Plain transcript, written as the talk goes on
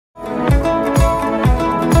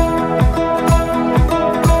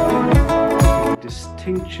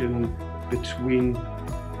distinction between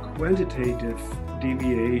quantitative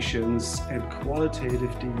deviations and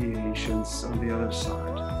qualitative deviations on the other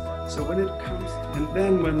side. So when it comes, and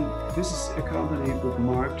then when this is accompanied with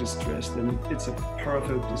marked distress, then it's a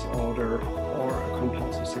perfect disorder or a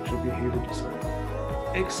compulsive sexual behavior disorder.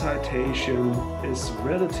 Excitation is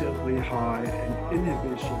relatively high and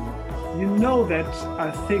inhibition. You know that,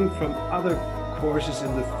 I think, from other courses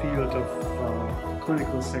in the field of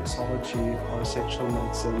clinical sexology or sexual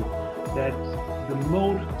medicine, that the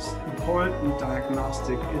most important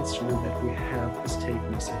diagnostic instrument that we have is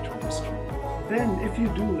taking a sexual history. Then, if you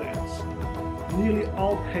do that, nearly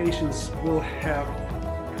all patients will have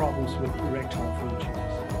problems with erectile functions.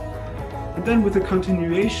 And then with the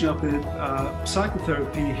continuation of the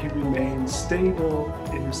psychotherapy, he remains stable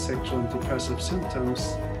in his sexual and depressive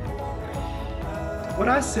symptoms. What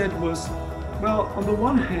I said was, well, on the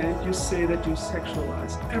one hand, you say that you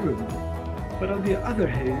sexualize everyone, but on the other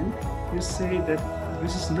hand, you say that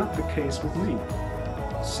this is not the case with me.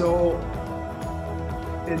 So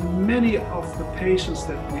in many of the patients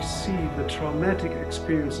that we see, the traumatic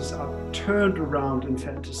experiences are turned around in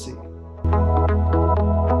fantasy.